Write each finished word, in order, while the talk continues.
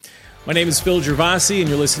My name is Phil Gervasi, and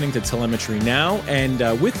you're listening to Telemetry Now. And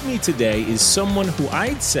with me today is someone who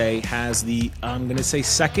I'd say has the, I'm going to say,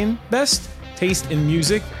 second best taste in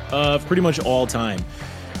music of pretty much all time.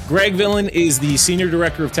 Greg Villan is the Senior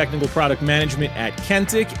Director of Technical Product Management at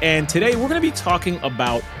Kentic, and today we're going to be talking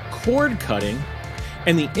about cord cutting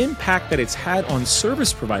and the impact that it's had on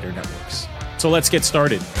service provider networks. So let's get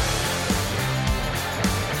started.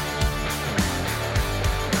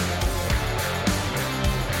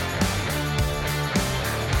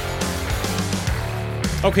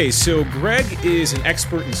 Okay, so Greg is an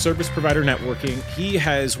expert in service provider networking. He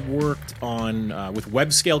has worked on with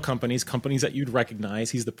web scale companies that you'd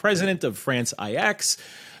recognize. He's the president of France IX.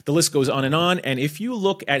 The list goes on. And if you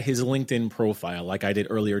look at his LinkedIn profile, like I did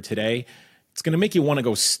earlier today, it's going to make you want to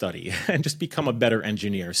go study and just become a better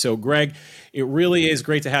engineer. So, Greg, it really is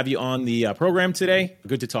great to have you on the program today.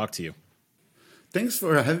 Good to talk to you. Thanks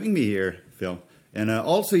for having me here, Phil. And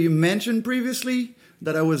also, you mentioned previously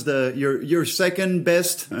that I was your second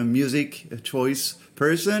best music choice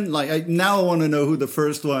person. Now I want to know who the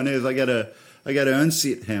first one is. I gotta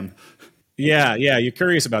unseat him. Yeah, you're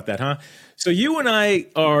curious about that, huh? So you and I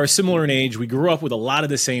are similar in age. We grew up with a lot of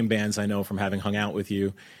the same bands, I know, from having hung out with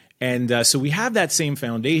you. And so we have that same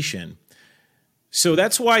foundation. So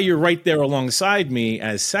that's why you're right there alongside me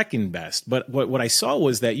as second best. But what I saw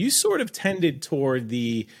was that you sort of tended toward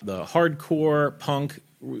the hardcore punk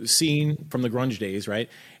scene from the grunge days, right?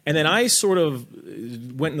 And then I sort of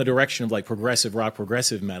went in the direction of like progressive rock,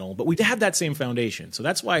 progressive metal. But we have that same foundation. So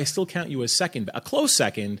that's why I still count you as second, a close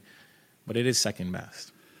second, but it is second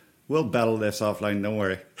best. We'll battle this offline, don't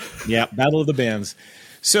worry. Yeah, battle of the bands.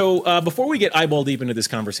 So before we get eyeball deep into this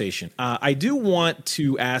conversation, I do want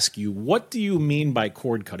to ask you, what do you mean by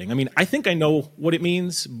cord cutting? I mean, I think I know what it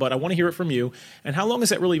means, but I want to hear it from you. And how long has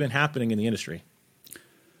that really been happening in the industry?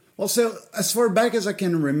 Well, so as far back as I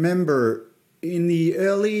can remember, in the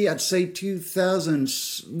early, I'd say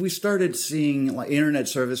 2000s, we started seeing like internet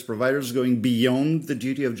service providers going beyond the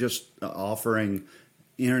duty of just offering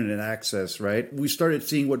internet access, right? We started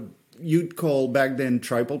seeing what you'd call back then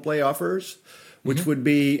triple play offers, which would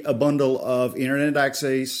be a bundle of internet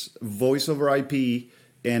access, voice over IP,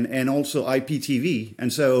 and also IPTV.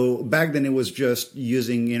 And so back then it was just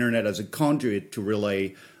using internet as a conduit to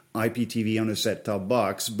relay IPTV on a set-top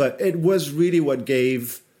box. But it was really what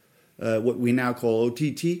gave what we now call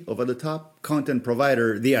OTT, over-the-top content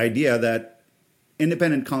provider, the idea that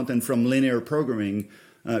independent content from linear programming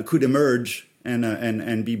could emerge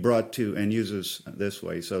and be brought to end users this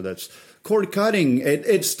way. So that's cord cutting.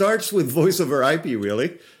 It starts with voice over IP,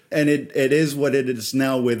 really. And it is what it is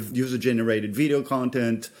now with user-generated video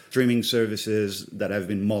content, streaming services that have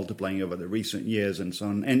been multiplying over the recent years and so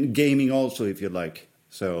on. And gaming also, if you like.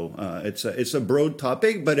 So it's a broad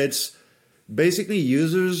topic, but it's basically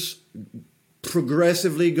users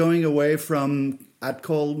progressively going away from, I'd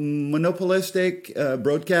call, monopolistic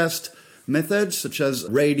broadcast methods such as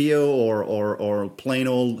radio or plain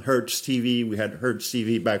old Hertz TV. We had Hertz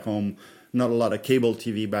TV back home, not a lot of cable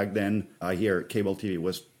TV back then. I hear cable TV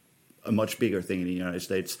was a much bigger thing in the United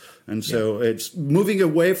States. And so it's moving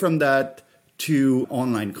away from that to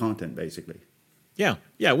online content, basically.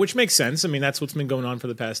 Yeah, which makes sense. I mean, that's what's been going on for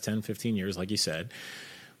the past 10, 15 years, like you said.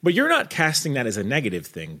 But you're not casting that as a negative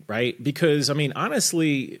thing, right? Because, I mean,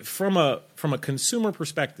 honestly, from a consumer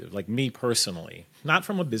perspective, like me personally, not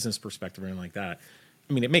from a business perspective or anything like that,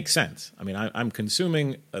 I mean, it makes sense. I mean, I'm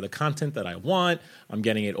consuming the content that I want. I'm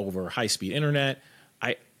getting it over high-speed internet.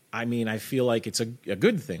 I mean, I feel like it's a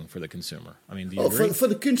good thing for the consumer. I mean, do you agree? For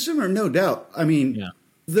the consumer, no doubt. I mean,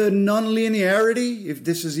 the nonlinearity, if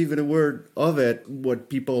this is even a word of it,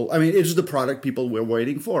 it's the product people were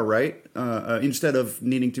waiting for, right? Instead of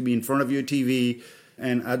needing to be in front of your TV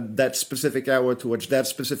and at that specific hour to watch that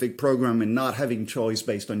specific program and not having choice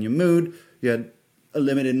based on your mood, you had a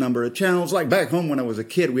limited number of channels. Like back home when I was a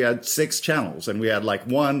kid, we had 6 channels and we had like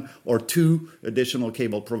 1 or 2 additional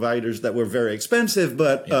cable providers that were very expensive,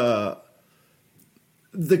 but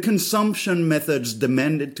the consumption methods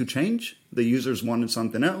demanded to change. The users wanted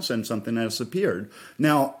something else and something else appeared.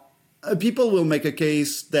 Now, people will make a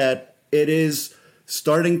case that it is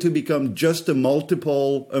starting to become just a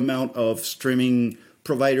multiple amount of streaming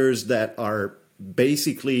providers that are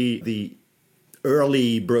basically the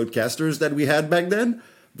early broadcasters that we had back then.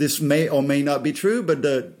 This may or may not be true,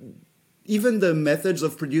 but even the methods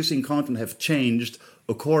of producing content have changed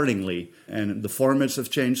accordingly, and the formats have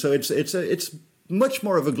changed. So it's much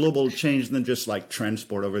more of a global change than just like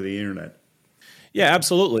transport over the internet. Yeah,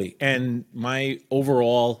 absolutely. And my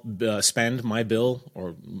overall spend, my bill,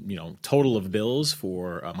 or total of bills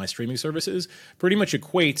for my streaming services, pretty much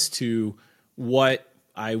equates to what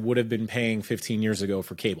I would have been paying 15 years ago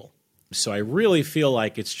for cable. So I really feel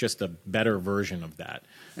like it's just a better version of that.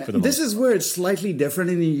 This is where it's slightly different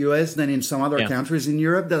in the US than in some other countries in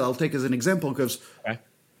Europe that I'll take as an example, because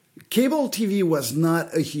cable TV was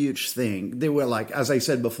not a huge thing. They were like, as I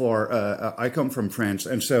said before, I come from France,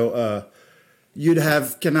 and so you'd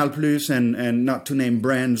have Canal Plus and not to name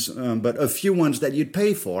brands, but a few ones that you'd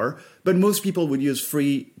pay for. But most people would use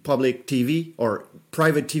free public TV or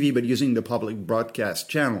private TV, but using the public broadcast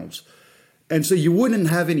channels. And so you wouldn't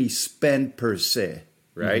have any spend per se,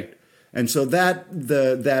 right? Mm-hmm. And so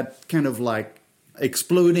that kind of like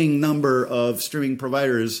exploding number of streaming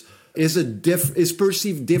providers is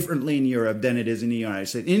perceived differently in Europe than it is in the United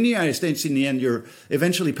States. In the United States, in the end, you're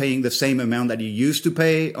eventually paying the same amount that you used to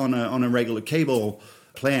pay on a regular cable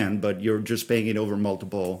plan, but you're just paying it over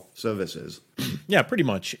multiple services. Yeah, pretty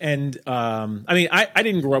much. And I mean, I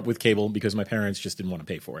didn't grow up with cable because my parents just didn't want to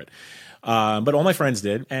pay for it. But all my friends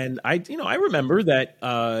did. And I remember that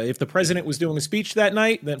if the president was doing a speech that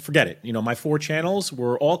night, then forget it. My 4 channels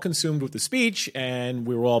were all consumed with the speech, and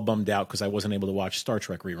we were all bummed out because I wasn't able to watch Star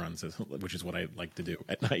Trek reruns, which is what I like to do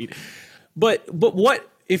at night. But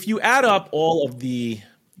what if you add up all of the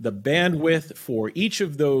bandwidth for each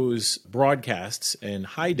of those broadcasts in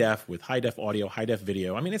high def with high def audio, high def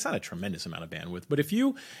video? I mean, it's not a tremendous amount of bandwidth, but if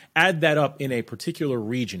you add that up in a particular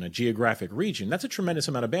region, a geographic region, that's a tremendous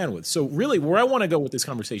amount of bandwidth. So really where I want to go with this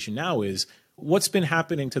conversation now is what's been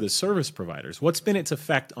happening to the service providers? What's been its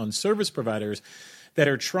effect on service providers that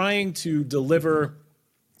are trying to deliver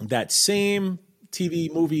that same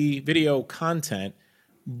TV, movie, video content,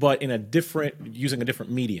 but using a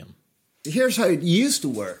different medium? Here's how it used to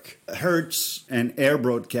work. Hertz and Air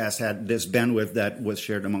Broadcast had this bandwidth that was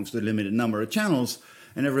shared amongst a limited number of channels,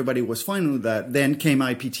 and everybody was fine with that. Then came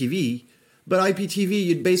IPTV. But IPTV,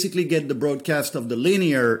 you'd basically get the broadcast of the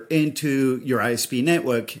linear into your ISP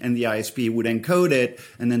network, and the ISP would encode it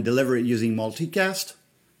and then deliver it using multicast.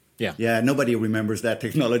 Yeah, nobody remembers that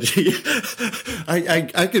technology.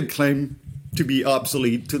 I could claim to be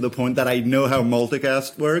obsolete to the point that I know how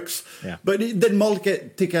multicast works. Yeah. But then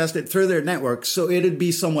multicast it through their network, so it'd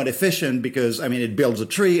be somewhat efficient because, I mean, it builds a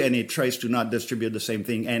tree and it tries to not distribute the same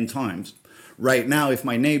thing n times. Right now, if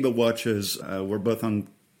my neighbor watches, we're both on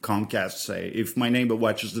Comcast, say, if my neighbor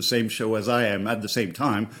watches the same show as I am at the same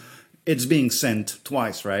time, it's being sent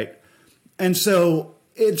twice, right? And so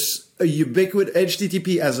it's a ubiquitous,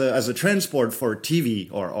 HTTP as a transport for TV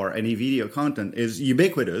or any video content is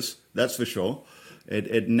ubiquitous, that's for sure.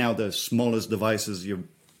 It now the smallest devices,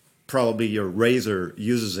 probably your razor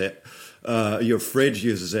uses it, your fridge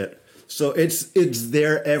uses it. So it's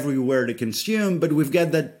there everywhere to consume, but we've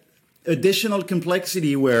got that additional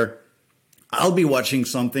complexity where I'll be watching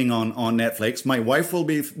something on Netflix, my wife will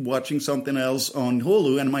be watching something else on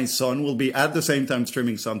Hulu, and my son will be at the same time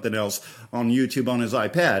streaming something else on YouTube on his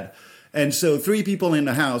iPad. And so 3 people in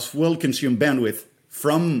the house will consume bandwidth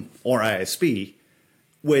from our ISP,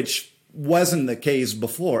 which wasn't the case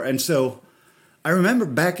before. And so I remember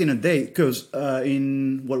back in the day, because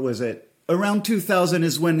around 2000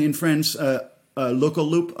 is when in France local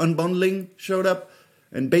loop unbundling showed up.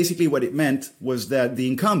 And basically what it meant was that the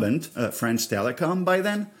incumbent, France Telecom by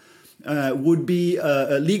then, would be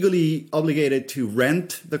legally obligated to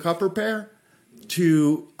rent the copper pair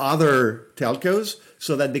to other telcos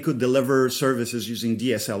so that they could deliver services using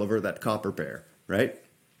DSL over that copper pair, right?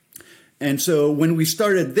 And so when we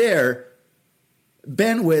started there,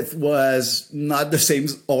 bandwidth was not the same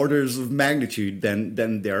orders of magnitude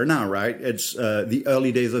than they are now, right? It's the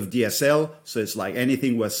early days of DSL, so it's like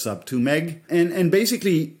anything was sub 2 meg. And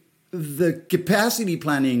basically, the capacity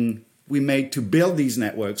planning we made to build these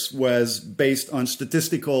networks was based on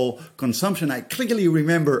statistical consumption. I clearly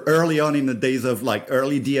remember early on in the days of like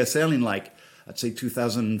early DSL in like, I'd say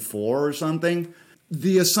 2004 or something.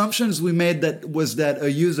 The assumptions we made was that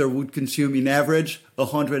a user would consume in average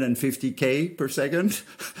 150K per second.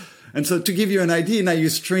 And so to give you an idea, now you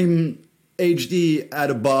stream HD at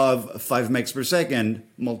above 5 megs per second,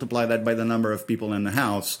 multiply that by the number of people in the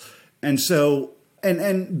house. And so,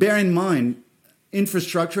 and bear in mind,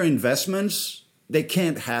 infrastructure investments, they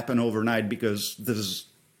can't happen overnight because this is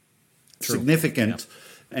significant. Yeah.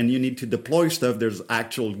 And you need to deploy stuff. There's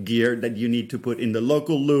actual gear that you need to put in the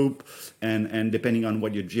local loop. And depending on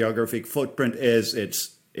what your geographic footprint is,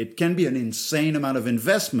 it can be an insane amount of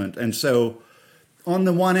investment. And so on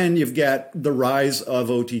the one end, you've got the rise of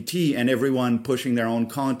OTT and everyone pushing their own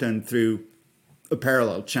content through a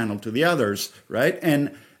parallel channel to the others, right?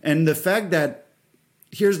 And the fact that,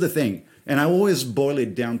 here's the thing, and I always boil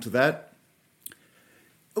it down to that.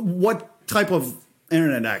 What type of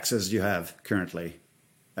internet access do you have currently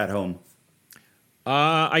at home?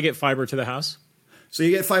 I get fiber to the house. So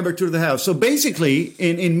you get fiber to the house. So basically,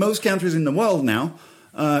 in most countries in the world now,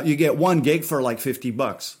 you get 1 gig for like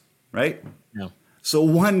 $50, right? Yeah. So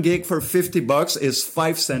 1 gig for $50 is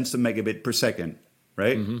 5 cents a megabit per second,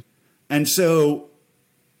 right? Mm-hmm. And so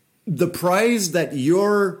the price that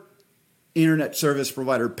your internet service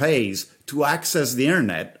provider pays to access the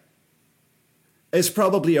internet is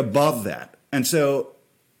probably above that. And so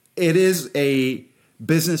it is a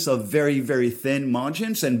business of very, very thin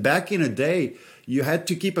margins. And back in a day, you had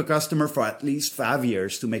to keep a customer for at least 5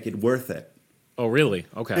 years to make it worth it. Oh, really?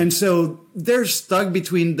 Okay. And so they're stuck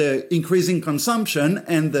between the increasing consumption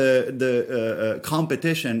and the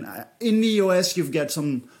competition. In the US, you've got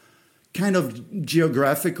some kind of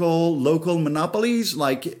geographical, local monopolies.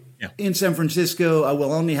 Like in San Francisco, I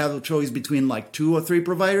will only have a choice between like 2 or 3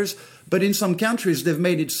 providers. But in some countries, they've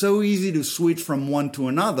made it so easy to switch from one to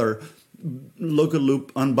another, local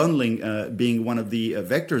loop unbundling being one of the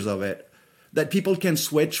vectors of it, that people can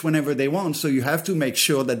switch whenever they want. So you have to make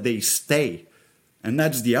sure that they stay. And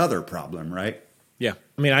that's the other problem, right? Yeah.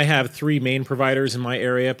 I mean, I have 3 main providers in my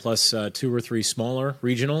area, plus 2 or 3 smaller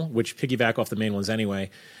regional, which piggyback off the main ones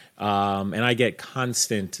anyway. And I get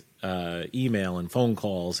constant email and phone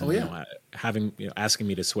calls and asking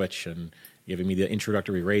me to switch and giving me the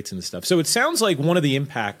introductory rates and stuff. So it sounds like one of the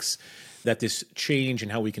impacts that this change in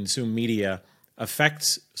how we consume media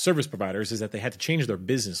affects service providers is that they had to change their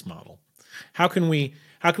business model. How can we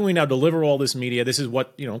now deliver all this media? This is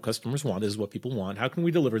what customers want. This is what people want. How can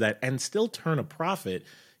we deliver that and still turn a profit,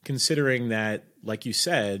 considering that, like you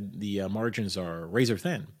said, the margins are razor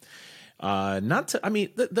thin?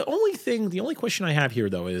 The only question I have here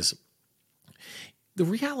though is, the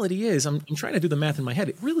reality is, I'm trying to do the math in my head.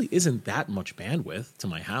 It really isn't that much bandwidth to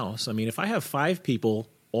my house. I mean, if I have 5 people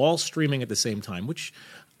all streaming at the same time, which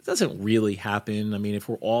doesn't really happen. I mean, if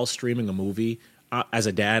we're all streaming a movie, as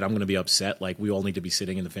a dad, I'm going to be upset. Like, we all need to be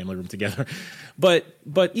sitting in the family room together. But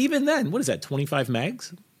even then, what is that? 25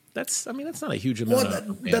 megs? That's not a huge amount.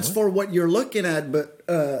 Well, that's for what you're looking at.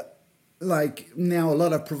 But like now, a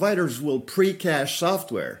lot of providers will pre-cache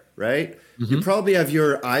software, right? Mm-hmm. You probably have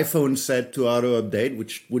your iPhone set to auto update,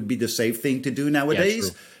 which would be the safe thing to do nowadays.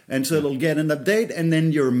 Yeah, and so it'll get an update, and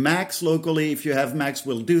then your Macs locally, if you have Macs,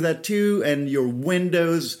 will do that too, and your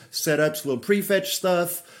Windows setups will prefetch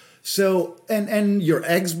stuff. So and your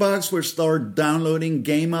Xbox will start downloading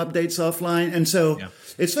game updates offline, and so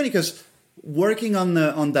it's funny because working on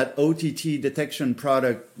that OTT detection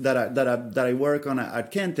product that I work on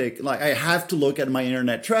at Kentic, like I have to look at my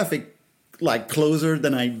internet traffic like closer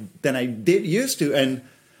than I did used to, and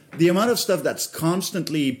the amount of stuff that's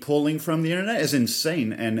constantly pulling from the internet is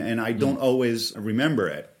insane, and I don't always remember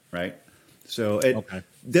it, right? So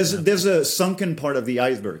there's a sunken part of the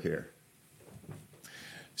iceberg here.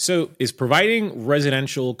 So is providing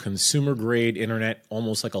residential consumer-grade internet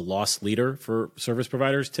almost like a lost leader for service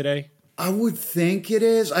providers today? I would think it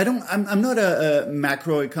is. I'm not a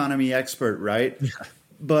macroeconomy expert, right? Yeah.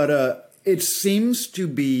 But it seems to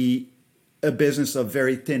be a business of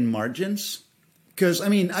very thin margins. Because, I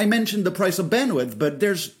mean, I mentioned the price of bandwidth, but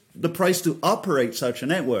there's the price to operate such a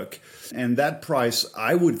network. And that price,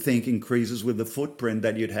 I would think, increases with the footprint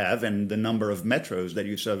that you'd have and the number of metros that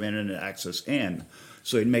you serve internet access in.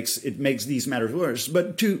 So it makes these matters worse.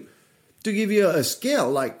 But to give you a scale,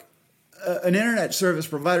 like an internet service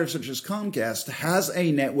provider such as Comcast has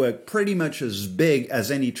a network pretty much as big as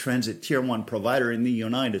any transit tier 1 provider in the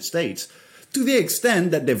United States, to the extent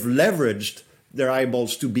that they've leveraged their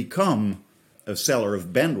eyeballs to become a seller of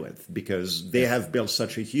bandwidth because they have built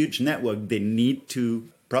such a huge network, they need to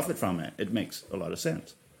profit from it. It makes a lot of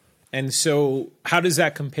sense. And so how does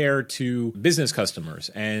that compare to business customers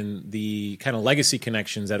and the kind of legacy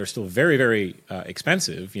connections that are still very, very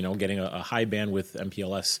expensive, getting a high bandwidth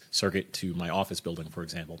MPLS circuit to my office building, for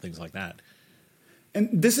example, things like that? And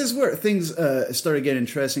this is where things started getting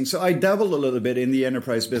interesting. So I dabbled a little bit in the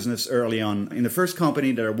enterprise business early on. In the first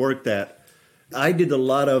company that I worked at, I did a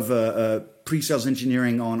lot of pre-sales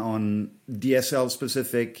engineering on DSL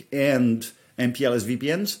specific and MPLS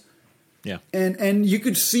VPNs. Yeah. And you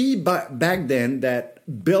could see back then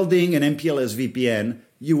that building an MPLS VPN,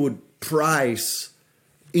 you would price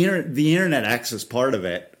the internet access part of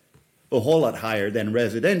it a whole lot higher than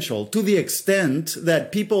residential, to the extent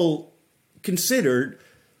that people considered,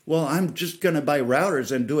 well, I'm just going to buy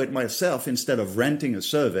routers and do it myself instead of renting a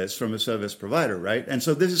service from a service provider, right? And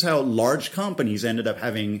so this is how large companies ended up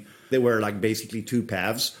having, they were like basically 2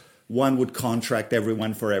 paths. one would contract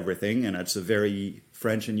everyone for everything, and that's a very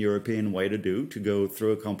French and European way to go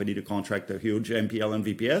through a company to contract a huge MPL and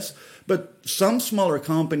VPS. But some smaller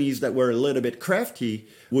companies that were a little bit crafty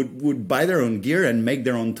would buy their own gear and make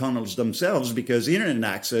their own tunnels themselves, because internet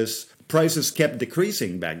access prices kept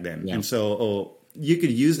decreasing back then. Yeah. And so you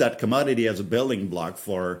could use that commodity as a building block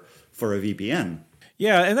for a VPN.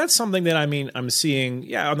 Yeah, and that's something that I'm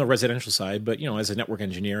seeing, on the residential side, but as a network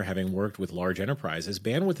engineer, having worked with large enterprises,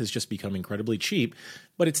 bandwidth has just become incredibly cheap.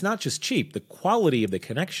 But it's not just cheap; the quality of the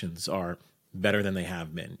connections are better than they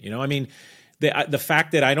have been. The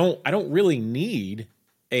fact that I don't really need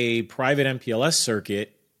a private MPLS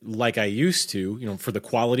circuit like I used to, for the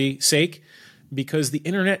quality sake. Because the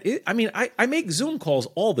internet, I make Zoom calls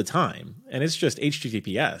all the time, and it's just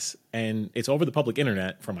HTTPS, and it's over the public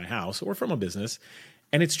internet from my house or from a business,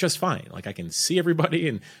 and it's just fine. Like, I can see everybody,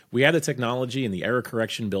 and we have the technology and the error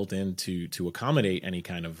correction built in to accommodate any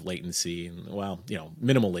kind of latency and,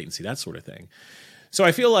 minimal latency, that sort of thing. So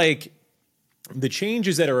I feel like the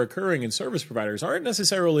changes that are occurring in service providers aren't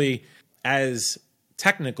necessarily as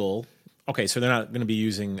technical. Okay, so they're not going to be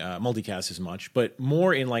using multicast as much, but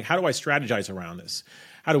more in like, how do I strategize around this?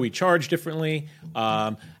 How do we charge differently?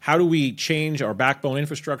 How do we change our backbone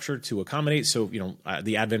infrastructure to accommodate? So,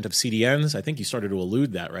 the advent of CDNs, I think you started to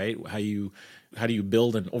allude that, right? How do you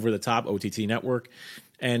build an over-the-top OTT network?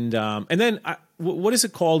 And then what is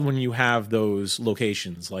it called when you have those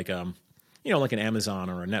locations like like an Amazon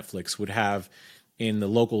or a Netflix would have in the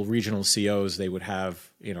local regional COs? They would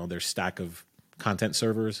have their stack of content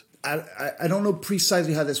servers. I don't know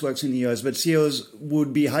precisely how this works in the US, but COs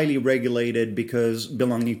would be highly regulated because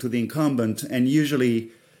belonging to the incumbent. And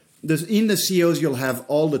usually in the COs, you'll have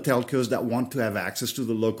all the telcos that want to have access to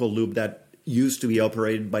the local loop that used to be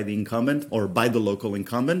operated by the incumbent or by the local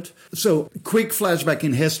incumbent. So quick flashback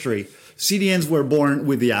in history. CDNs were born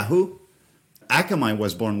with Yahoo. Akamai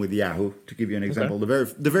was born with Yahoo, to give you an example, okay.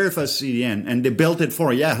 The very first CDN, and they built it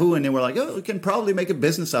for Yahoo, and they were like, we can probably make a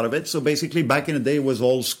business out of it. So basically, back in the day, it was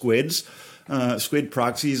all squids, squid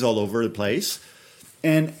proxies all over the place.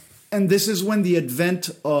 And this is when the advent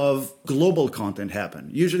of global content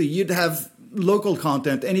happened. Usually, you'd have local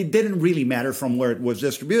content, and it didn't really matter from where it was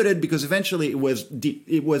distributed, because eventually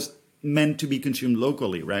it was meant to be consumed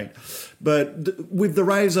locally, right? But with the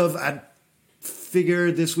rise of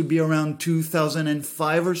figure this would be around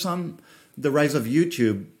 2005 or something. The rise of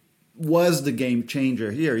YouTube was the game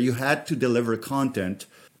changer here. You had to deliver content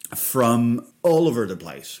from all over the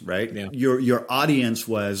place, right? Yeah. Your audience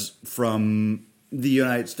was from the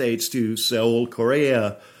United States to Seoul,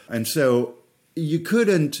 Korea. And so you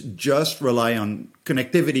couldn't just rely on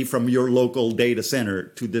connectivity from your local data center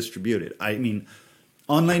to distribute it. I mean,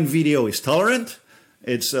 online video is tolerant.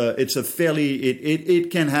 It's a fairly, it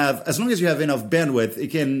can have, as long as you have enough bandwidth, it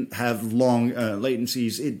can have long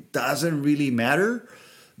latencies. It doesn't really matter,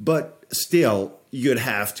 but still you'd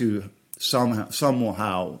have to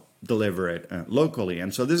somehow deliver it locally.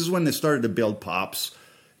 And so this is when they started to build POPs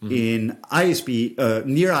in ISP,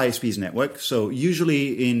 near ISP's network. So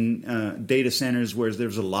usually in data centers where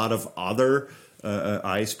there's a lot of other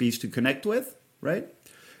ISPs to connect with, right?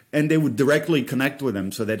 And they would directly connect with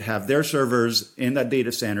them. So they'd have their servers in that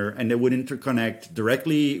data center, and they would interconnect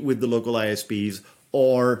directly with the local ISPs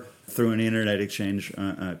or through an internet exchange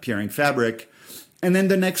peering fabric. And then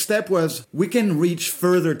the next step was we can reach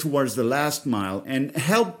further towards the last mile and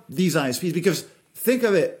help these ISPs. Because think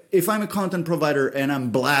of it, if I'm a content provider and I'm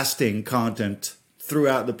blasting content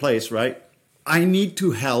throughout the place, right? I need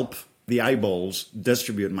to help the eyeballs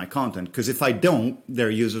distribute my content, because if I don't, their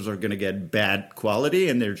users are going to get bad quality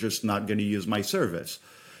and they're just not going to use my service.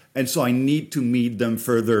 And so I need to meet them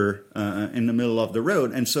further in the middle of the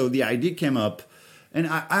road. And so the idea came up, and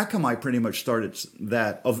Akamai pretty much started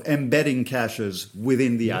that, of embedding caches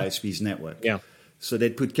within the ISP's network. Yeah. So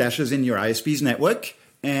they'd put caches in your ISP's network,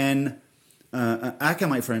 and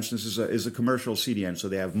Akamai, for instance, is a commercial CDN, so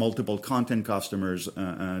they have multiple content customers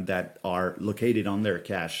that are located on their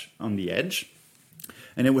cache on the edge.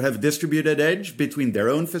 And it would have distributed edge between their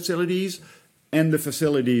own facilities and the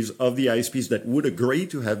facilities of the ISPs that would agree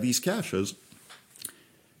to have these caches.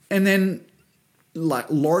 And then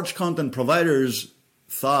large content providers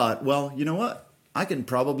thought, well, you know what? I can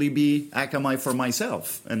probably be Akamai for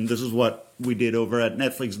myself. And this is what we did over at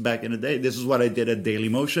Netflix back in the day. This is what I did at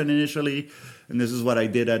Dailymotion initially. And this is what I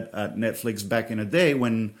did at Netflix back in the day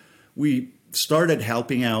when we started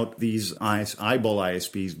helping out these eyeball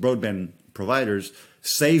ISPs, broadband providers,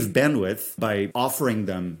 save bandwidth by offering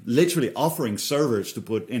them, literally offering servers to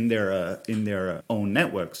put in their own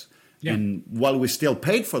networks. Yeah. And while we still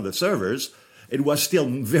paid for the servers, it was still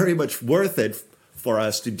very much worth it for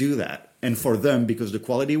us to do that, and for them because the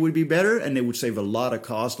quality would be better and they would save a lot of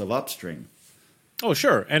cost of upstream. Oh,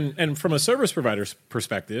 sure. And from a service provider's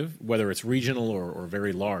perspective, whether it's regional or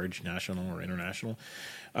very large, national or international,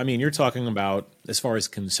 I mean, you're talking about, as far as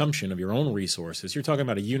consumption of your own resources, you're talking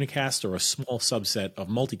about a unicast or a small subset of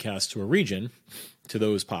multicast to a region, to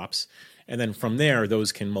those POPs. And then from there,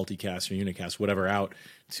 those can multicast or unicast, whatever, out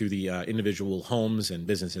to the individual homes and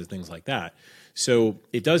businesses, things like that. So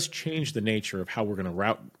it does change the nature of how we're going to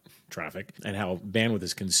route traffic and how bandwidth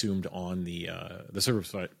is consumed on the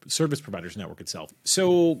service provider's network itself.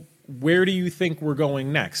 So where do you think we're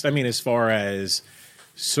going next? I mean, as far as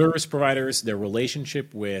service providers, their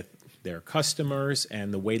relationship with their customers,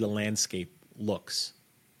 and the way the landscape looks.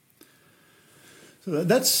 So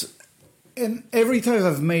that's, and every time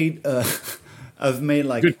I've made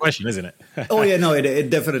like, good question, isn't it? Oh yeah, no, it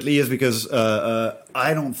definitely is, because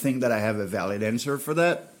I don't think that I have a valid answer for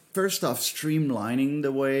that. First off, streamlining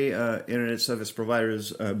the way internet service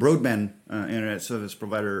providers, broadband internet service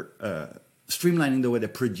provider, streamlining the way they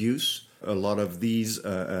produce a lot of these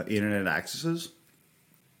internet accesses.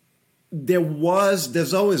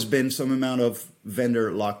 There's always been some amount of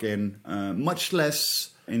vendor lock-in, much less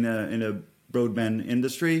in a broadband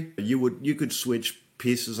industry. You could switch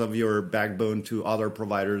pieces of your backbone to other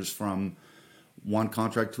providers from one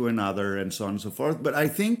contract to another, and so on and so forth. But I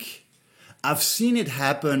think I've seen it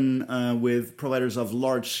happen with providers of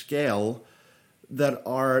large scale that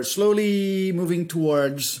are slowly moving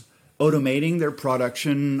towards automating their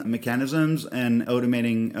production mechanisms and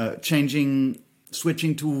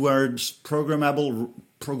switching towards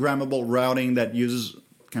programmable routing that uses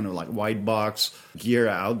kind of like white box gear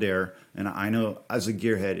out there. And I know as a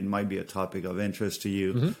gearhead, it might be a topic of interest to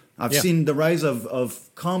you. Mm-hmm. I've seen the rise of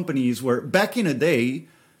companies where back in a day,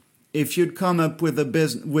 if you'd come up with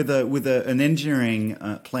an engineering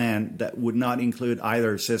plan that would not include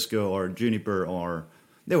either Cisco or Juniper, or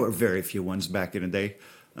there were very few ones back in the day,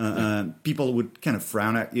 people would kind of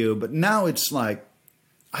frown at you. But now it's like,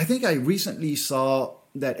 I think I recently saw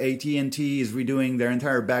that AT&T is redoing their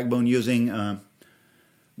entire backbone using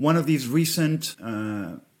one of these recent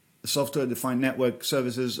software-defined network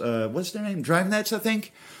services. What's their name? DriveNets, I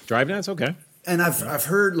think. DriveNets, okay. And I've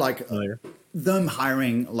heard like them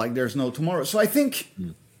hiring like there's no tomorrow. So I think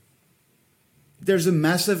there's a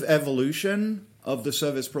massive evolution of the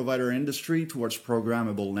service provider industry towards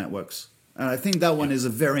programmable networks. And I think that one is a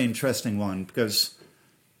very interesting one, because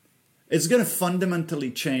it's going to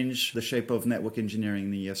fundamentally change the shape of network engineering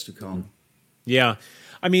in the years to come. Yeah.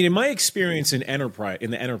 I mean, in my experience in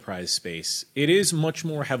the enterprise space, it is much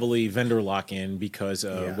more heavily vendor lock-in, because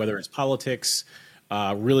whether it's politics,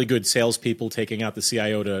 really good salespeople taking out the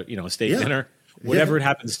CIO to steak dinner, whatever it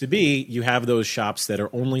happens to be, you have those shops that are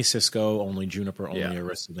only Cisco, only Juniper, only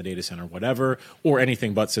Arista in the data center, whatever, or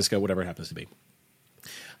anything but Cisco, whatever it happens to be.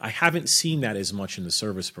 I haven't seen that as much in the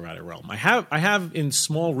service provider realm. I have in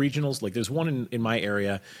small regionals, like there's one in my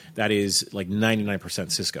area that is like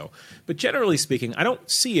 99% Cisco. But generally speaking, I don't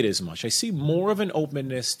see it as much. I see more of an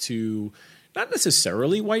openness to not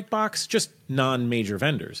necessarily white box, just non-major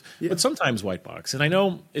vendors, but sometimes white box. And I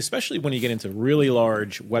know, especially when you get into really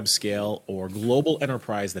large web scale or global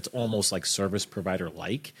enterprise that's almost like service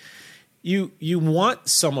provider-like, you want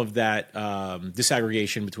some of that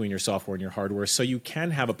disaggregation between your software and your hardware, so you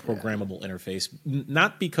can have a programmable interface,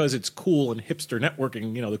 not because it's cool and hipster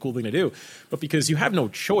networking, the cool thing to do, but because you have no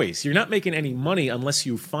choice. You're not making any money unless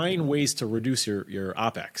you find ways to reduce your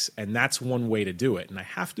OpEx, and that's one way to do it. And I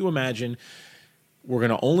have to imagine we're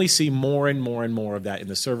going to only see more and more and more of that in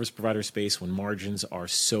the service provider space when margins are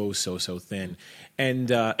so thin, and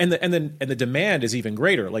the demand is even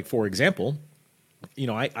greater. Like, for example,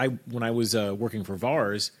 I when I was working for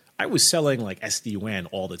VARs, I was selling like SD-WAN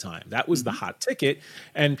all the time. That was the hot ticket,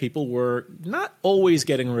 and people were not always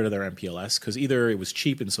getting rid of their MPLS because either it was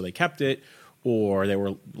cheap and so they kept it, or they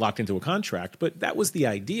were locked into a contract. But that was the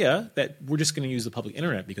idea, that we're just going to use the public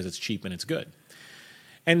internet because it's cheap and it's good.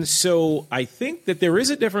 And so I think that there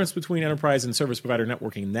is a difference between enterprise and service provider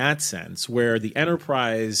networking in that sense, where the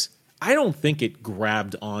enterprise, I don't think it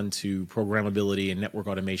grabbed onto programmability and network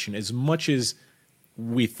automation as much as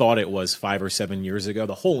we thought it was 5 or 7 years ago.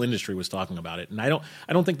 The whole industry was talking about it, and I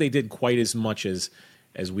don't think they did quite as much as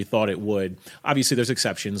we thought it would. Obviously, there's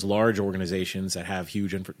exceptions, large organizations that have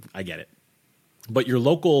huge. I get it, but your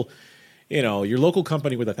local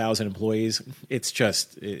company with 1,000 employees, it's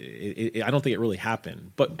just I don't think it really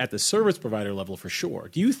happened. But at the service provider level, for sure.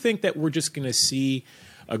 Do you think that we're just going to see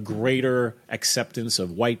a greater acceptance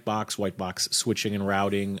of white box switching and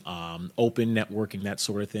routing, open networking, that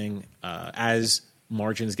sort of thing, as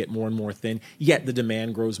margins get more and more thin, yet the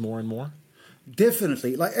demand grows more and more?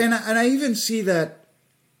 Definitely. And I even see that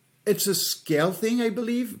it's a scale thing, I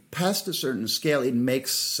believe. Past a certain scale, it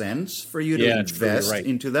makes sense for you to invest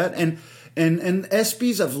into that. And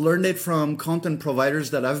SPs have learned it from content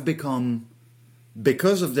providers that have become,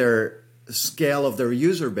 because of their scale of their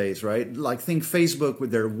user base, right? Like think Facebook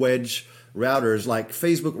with their wedge routers. Like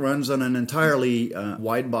Facebook runs on an entirely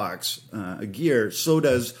white box gear. So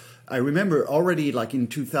does, I remember already like in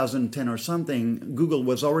 2010 or something, Google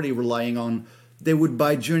was already relying on, they would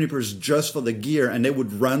buy Junipers just for the gear, and they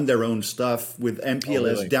would run their own stuff with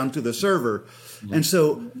MPLS down to the server. Mm-hmm. And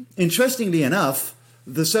so, interestingly enough,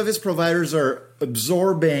 the service providers are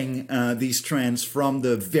absorbing these trends from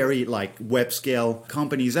the very like web scale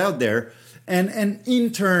companies out there, and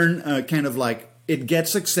in turn, kind of like it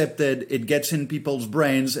gets accepted, it gets in people's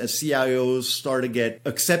brains as CIOs start to get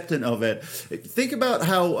acceptant of it. Think about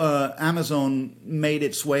how Amazon made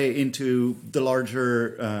its way into the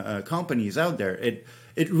larger companies out there.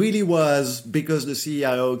 It really was because the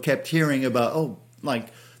CIO kept hearing about,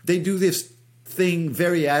 they do this thing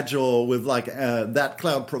very agile with like that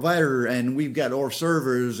cloud provider, and we've got our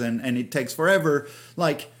servers, and it takes forever.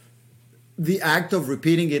 Like the act of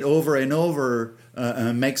repeating it over and over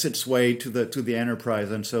makes its way to the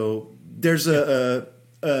enterprise, and so there's a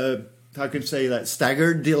how can I say that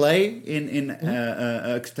staggered delay in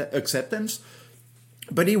acceptance,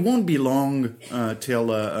 but it won't be long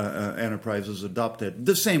till enterprises adopt it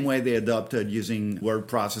the same way they adopted using word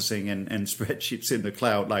processing and spreadsheets in the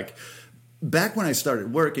cloud. Like back when I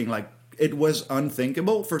started working, like it was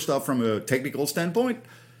unthinkable. First off, from a technical standpoint,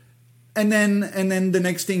 and then the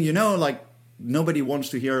next thing you know, like, nobody wants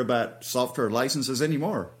to hear about software licenses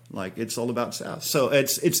anymore. Like it's all about SaaS. So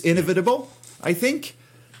it's inevitable, I think.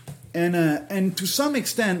 And to some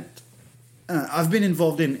extent, I've been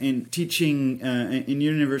involved in teaching in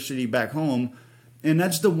university back home, and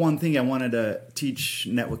that's the one thing I wanted to teach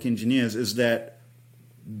network engineers is that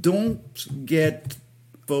don't get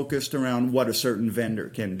focused around what a certain vendor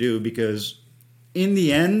can do, because in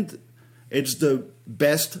the end, it's the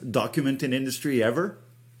best documented industry ever.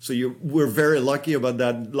 So we're very lucky about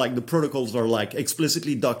that. Like the protocols are like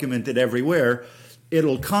explicitly documented everywhere.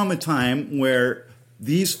 It'll come a time where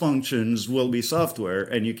these functions will be software,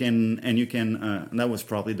 and you can. And that was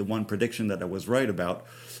probably the one prediction that I was right about.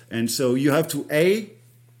 And so you have to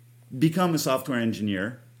become a software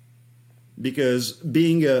engineer, because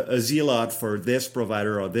being a zealot for this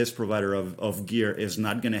provider or this provider of gear is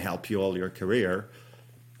not going to help you all your career.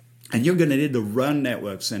 And you're going to need to run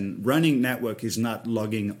networks, and running network is not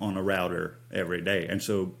logging on a router every day. And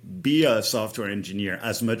so be a software engineer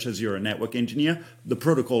as much as you're a network engineer. The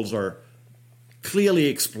protocols are clearly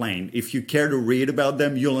explained. If you care to read about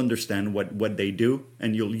them, you'll understand what they do,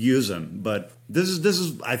 and you'll use them. But this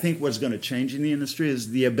is I think what's going to change in the industry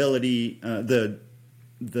is the ability, the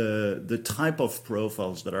type of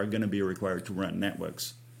profiles that are going to be required to run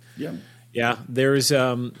networks. Yeah. Yeah, there's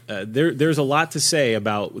a lot to say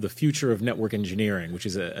about the future of network engineering, which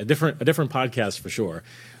is a different podcast for sure.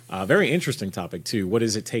 Very interesting topic too. What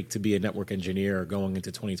does it take to be a network engineer going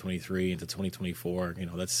into 2023 into 2024? You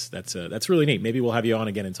know, that's really neat. Maybe we'll have you on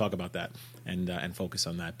again and talk about that and focus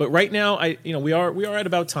on that. But right now, we are at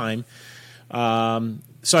about time.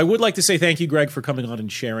 So I would like to say thank you, Greg, for coming on and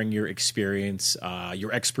sharing your experience,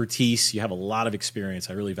 your expertise. You have a lot of experience.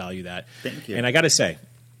 I really value that. Thank you. And I got to say,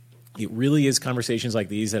 it really is conversations like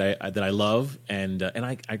these that I love, and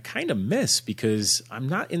I kind of miss, because I'm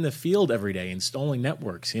not in the field every day installing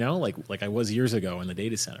networks, like I was years ago in the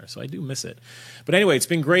data center. So I do miss it. But anyway, it's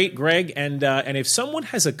been great, Greg. And if someone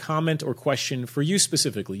has a comment or question for you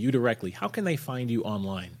specifically, you directly, how can they find you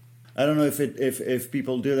online? I don't know if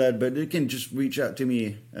people do that, but they can just reach out to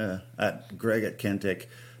me at Greg@Kentech.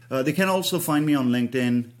 They can also find me on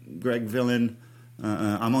LinkedIn, Greg Villain.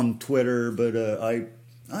 I'm on Twitter, but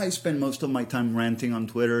I spend most of my time ranting on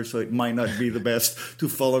Twitter, so it might not be the best to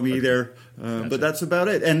follow me there. Gotcha. But that's about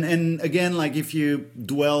it. And again, like if you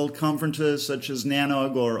dwell conferences such as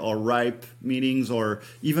NANOG or RIPE meetings, or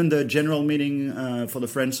even the general meeting for the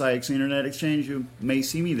French IX Internet Exchange, you may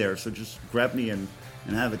see me there. So just grab me and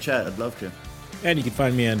have a chat. I'd love to. And you can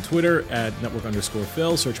find me on Twitter at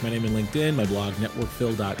network_Phil. Search my name in LinkedIn, my blog,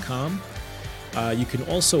 networkphil.com. You can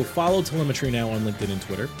also follow Telemetry Now on LinkedIn and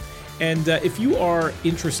Twitter. And if you are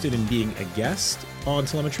interested in being a guest on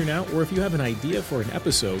Telemetry Now, or if you have an idea for an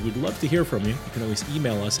episode, we'd love to hear from you. You can always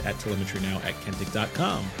email us at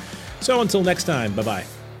telemetrynow@kentech.com. So until next time,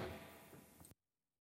 bye-bye.